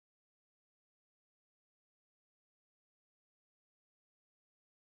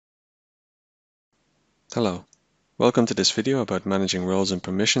Hello, welcome to this video about managing roles and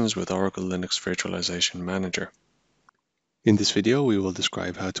permissions with Oracle Linux Virtualization Manager. In this video, we will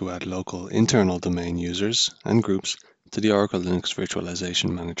describe how to add local internal domain users and groups to the Oracle Linux Virtualization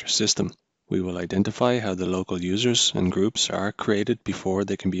Manager system. We will identify how the local users and groups are created before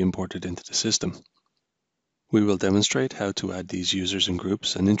they can be imported into the system. We will demonstrate how to add these users and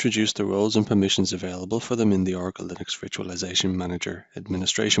groups and introduce the roles and permissions available for them in the Oracle Linux Virtualization Manager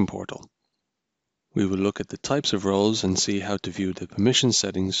administration portal. We will look at the types of roles and see how to view the permission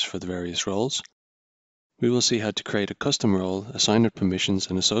settings for the various roles. We will see how to create a custom role, assign it permissions,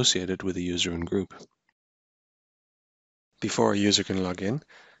 and associate it with a user and group. Before a user can log in,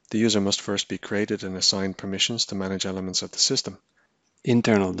 the user must first be created and assigned permissions to manage elements of the system.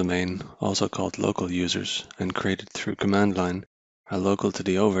 Internal domain, also called local users, and created through command line, are local to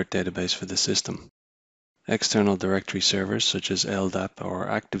the overt database for the system. External directory servers such as LDAP or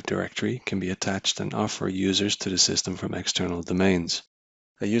Active Directory can be attached and offer users to the system from external domains.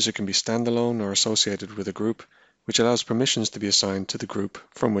 A user can be standalone or associated with a group, which allows permissions to be assigned to the group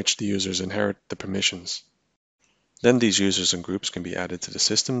from which the users inherit the permissions. Then these users and groups can be added to the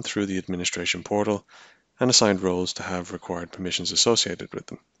system through the administration portal and assigned roles to have required permissions associated with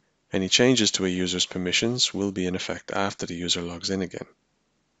them. Any changes to a user's permissions will be in effect after the user logs in again.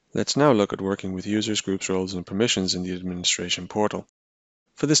 Let's now look at working with users, groups, roles, and permissions in the administration portal.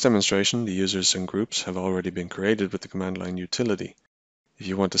 For this demonstration, the users and groups have already been created with the command line utility. If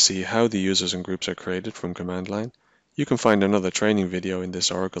you want to see how the users and groups are created from command line, you can find another training video in this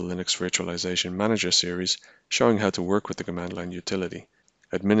Oracle Linux Virtualization Manager series showing how to work with the command line utility.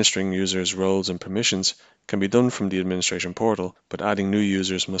 Administering users, roles, and permissions can be done from the administration portal, but adding new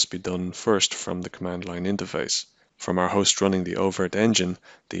users must be done first from the command line interface. From our host running the overt engine,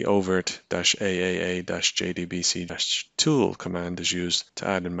 the overt-aaa-jdbc-tool command is used to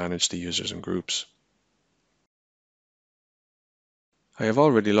add and manage the users and groups. I have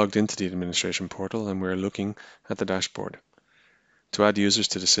already logged into the administration portal and we're looking at the dashboard. To add users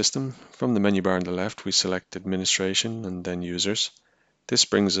to the system, from the menu bar on the left we select Administration and then Users. This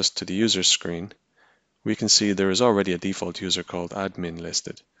brings us to the Users screen. We can see there is already a default user called Admin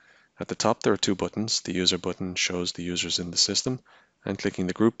listed. At the top there are two buttons. The User button shows the users in the system, and clicking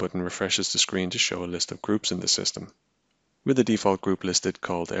the Group button refreshes the screen to show a list of groups in the system, with the default group listed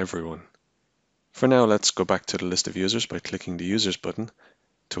called Everyone. For now, let's go back to the list of users by clicking the Users button.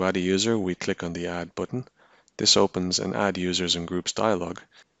 To add a user, we click on the Add button. This opens an Add Users and Groups dialog.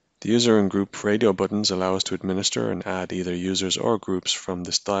 The User and Group radio buttons allow us to administer and add either users or groups from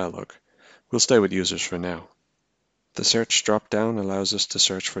this dialog. We'll stay with users for now. The Search drop-down allows us to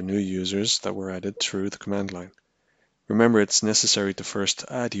search for new users that were added through the command line. Remember, it's necessary to first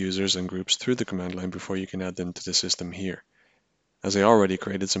add users and groups through the command line before you can add them to the system here. As I already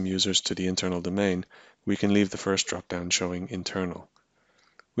created some users to the internal domain, we can leave the first drop-down showing internal.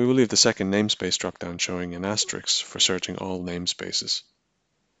 We will leave the second namespace drop-down showing an asterisk for searching all namespaces.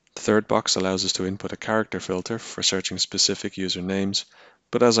 The third box allows us to input a character filter for searching specific user names,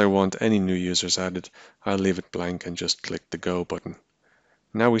 but as I want any new users added, I'll leave it blank and just click the Go button.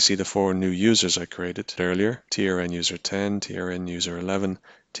 Now we see the four new users I created earlier: TRN user 10, TRN user 11,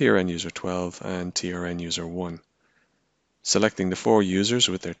 TRN user 12, and TRN user 1. Selecting the four users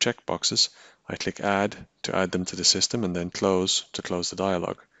with their checkboxes, I click Add to add them to the system and then Close to close the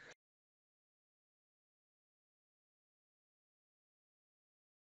dialog.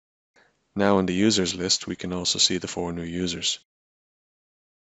 Now in the users list, we can also see the four new users.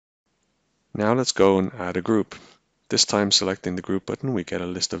 Now let's go and add a group. This time selecting the Group button, we get a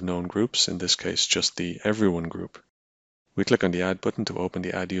list of known groups, in this case just the Everyone group. We click on the Add button to open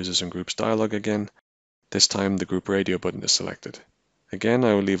the Add Users and Groups dialog again. This time the Group Radio button is selected. Again,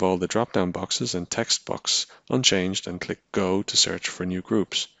 I will leave all the drop-down boxes and text box unchanged and click Go to search for new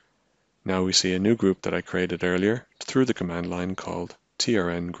groups. Now we see a new group that I created earlier through the command line called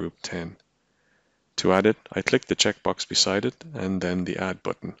TRN Group 10. To add it, I click the checkbox beside it and then the Add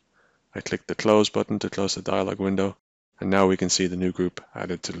button. I click the Close button to close the dialog window, and now we can see the new group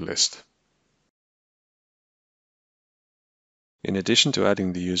added to the list. In addition to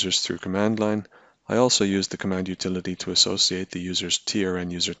adding the users through command line, I also use the command utility to associate the users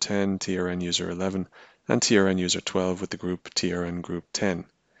TRN user 10, TRN user 11, and TRN user 12 with the group TRN group 10.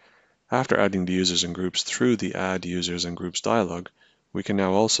 After adding the users and groups through the Add Users and Groups dialog, we can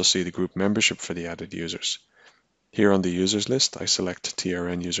now also see the group membership for the added users. Here on the users list, I select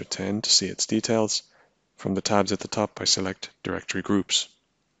TRN user 10 to see its details. From the tabs at the top, I select Directory Groups.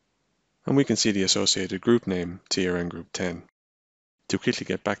 And we can see the associated group name, TRN Group 10. To quickly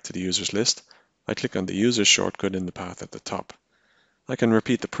get back to the users list, I click on the users shortcut in the path at the top. I can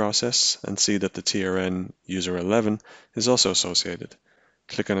repeat the process and see that the trn user 11 is also associated.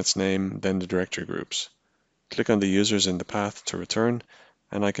 Click on its name, then the directory groups. Click on the users in the path to return,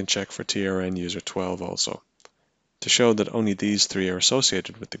 and I can check for trn user 12 also. To show that only these three are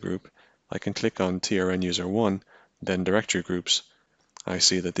associated with the group, I can click on trn user 1, then directory groups. I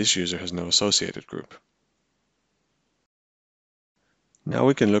see that this user has no associated group. Now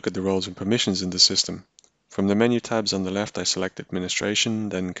we can look at the roles and permissions in the system. From the menu tabs on the left, I select Administration,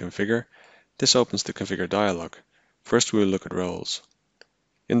 then Configure. This opens the Configure dialog. First, we will look at roles.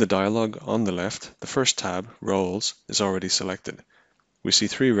 In the dialog on the left, the first tab, Roles, is already selected. We see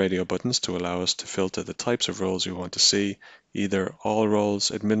three radio buttons to allow us to filter the types of roles we want to see, either All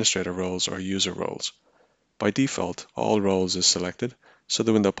Roles, Administrator Roles, or User Roles. By default, All Roles is selected, so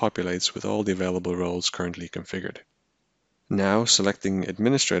the window populates with all the available roles currently configured. Now, selecting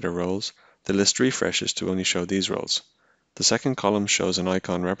Administrator Roles, the list refreshes to only show these roles. The second column shows an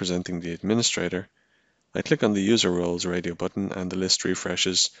icon representing the administrator. I click on the User Roles radio button and the list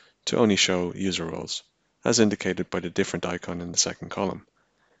refreshes to only show user roles, as indicated by the different icon in the second column.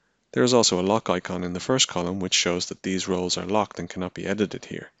 There is also a lock icon in the first column which shows that these roles are locked and cannot be edited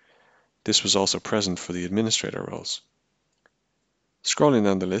here. This was also present for the administrator roles. Scrolling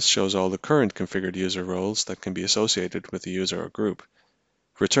down the list shows all the current configured user roles that can be associated with a user or group.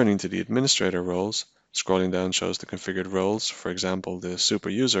 Returning to the administrator roles, scrolling down shows the configured roles, for example, the super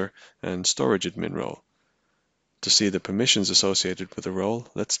user and storage admin role. To see the permissions associated with a role,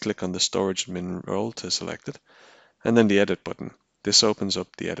 let's click on the storage admin role to select it, and then the edit button. This opens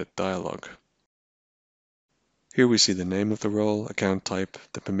up the edit dialog. Here we see the name of the role, account type,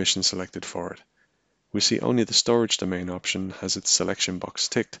 the permission selected for it. We see only the storage domain option has its selection box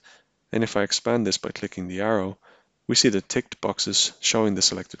ticked, and if I expand this by clicking the arrow, we see the ticked boxes showing the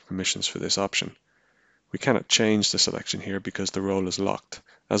selected permissions for this option. We cannot change the selection here because the role is locked,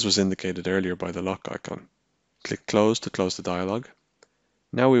 as was indicated earlier by the lock icon. Click Close to close the dialog.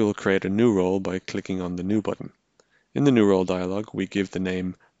 Now we will create a new role by clicking on the New button. In the New Role dialog, we give the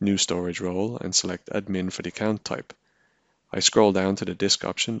name New Storage Role and select Admin for the account type. I scroll down to the Disk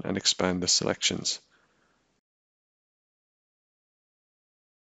option and expand the selections.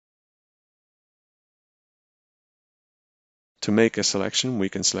 To make a selection, we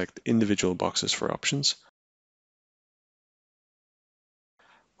can select individual boxes for options,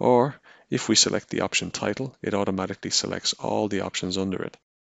 or if we select the option title, it automatically selects all the options under it.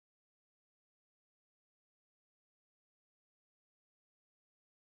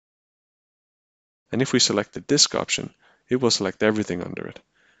 And if we select the Disk option, it will select everything under it.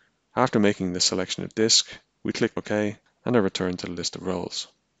 After making the selection of Disk, we click OK and are returned to the list of roles.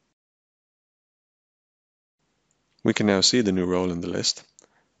 We can now see the new role in the list,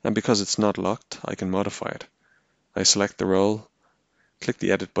 and because it's not locked, I can modify it. I select the role, click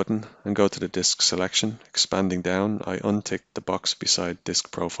the Edit button and go to the Disk selection. Expanding down, I untick the box beside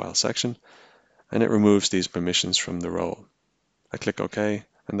Disk Profile section, and it removes these permissions from the role. I click OK,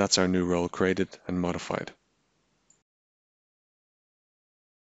 and that's our new role created and modified.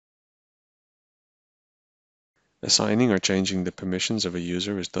 Assigning or changing the permissions of a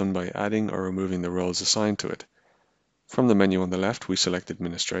user is done by adding or removing the roles assigned to it. From the menu on the left, we select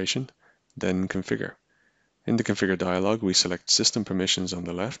Administration, then Configure. In the Configure dialog, we select System Permissions on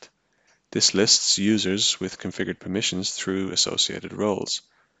the left. This lists users with configured permissions through associated roles.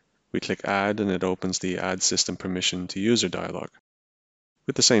 We click Add and it opens the Add System Permission to User dialog.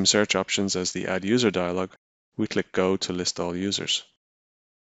 With the same search options as the Add User dialog, we click Go to list all users.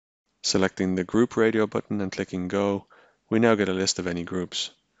 Selecting the Group Radio button and clicking Go, we now get a list of any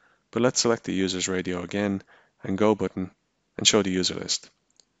groups. But let's select the user's radio again and Go button and show the user list.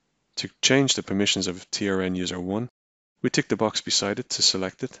 To change the permissions of trn user 1, we tick the box beside it to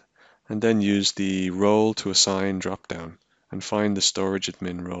select it and then use the Role to Assign drop-down and find the Storage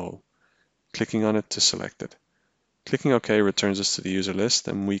Admin role. Clicking on it to select it. Clicking OK returns us to the user list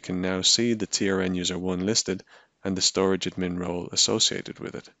and we can now see the trn user 1 listed and the Storage Admin role associated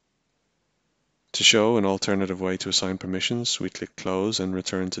with it. To show an alternative way to assign permissions, we click Close and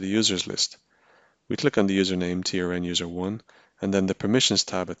return to the users list. We click on the username trn user 1 and then the Permissions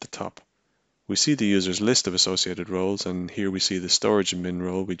tab at the top. We see the user's list of associated roles and here we see the storage admin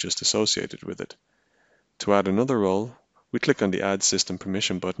role we just associated with it. To add another role, we click on the Add System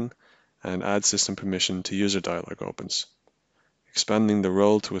Permission button and Add System Permission to User dialog opens. Expanding the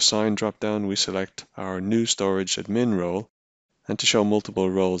Role to Assign drop-down, we select our new storage admin role, and to show multiple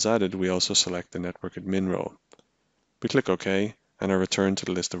roles added, we also select the network admin role. We click OK and are returned to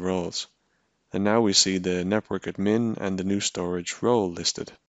the list of roles. And now we see the network admin and the new storage role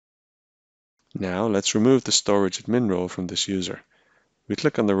listed. Now let's remove the storage admin role from this user. We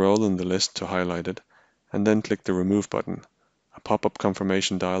click on the role in the list to highlight it, and then click the Remove button. A pop-up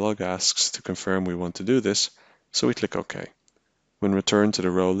confirmation dialog asks to confirm we want to do this, so we click OK. When returned to the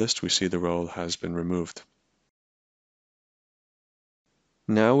role list, we see the role has been removed.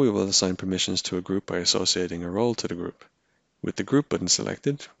 Now we will assign permissions to a group by associating a role to the group. With the Group button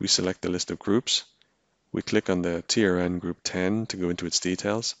selected, we select the list of groups. We click on the TRN Group 10 to go into its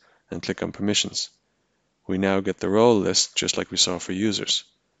details, and click on Permissions. We now get the role list just like we saw for users.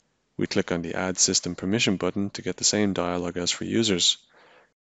 We click on the Add System Permission button to get the same dialog as for users.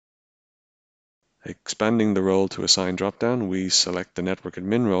 Expanding the role to assign dropdown, we select the Network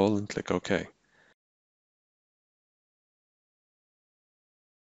Admin role and click OK.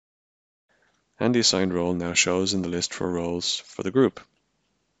 And the assigned role now shows in the list for roles for the group.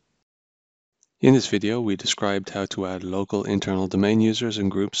 In this video, we described how to add local internal domain users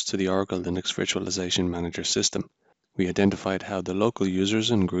and groups to the Oracle Linux Virtualization Manager system. We identified how the local users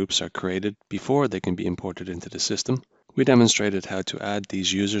and groups are created before they can be imported into the system. We demonstrated how to add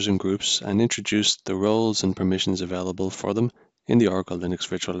these users and groups and introduced the roles and permissions available for them in the Oracle Linux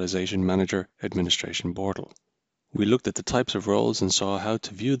Virtualization Manager administration portal. We looked at the types of roles and saw how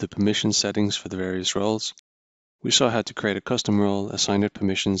to view the permission settings for the various roles. We saw how to create a custom role, assign it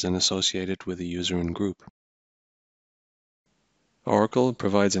permissions, and associate it with a user and group. Oracle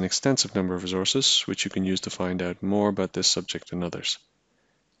provides an extensive number of resources which you can use to find out more about this subject and others.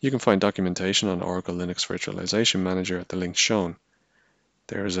 You can find documentation on Oracle Linux Virtualization Manager at the links shown.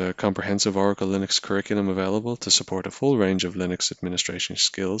 There is a comprehensive Oracle Linux curriculum available to support a full range of Linux administration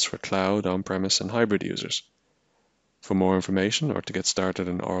skills for cloud, on-premise, and hybrid users. For more information or to get started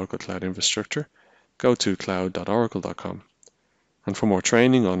on Oracle Cloud Infrastructure, go to cloud.oracle.com. And for more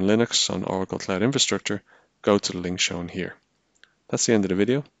training on Linux on Oracle Cloud Infrastructure, go to the link shown here. That's the end of the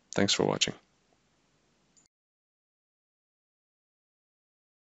video. Thanks for watching.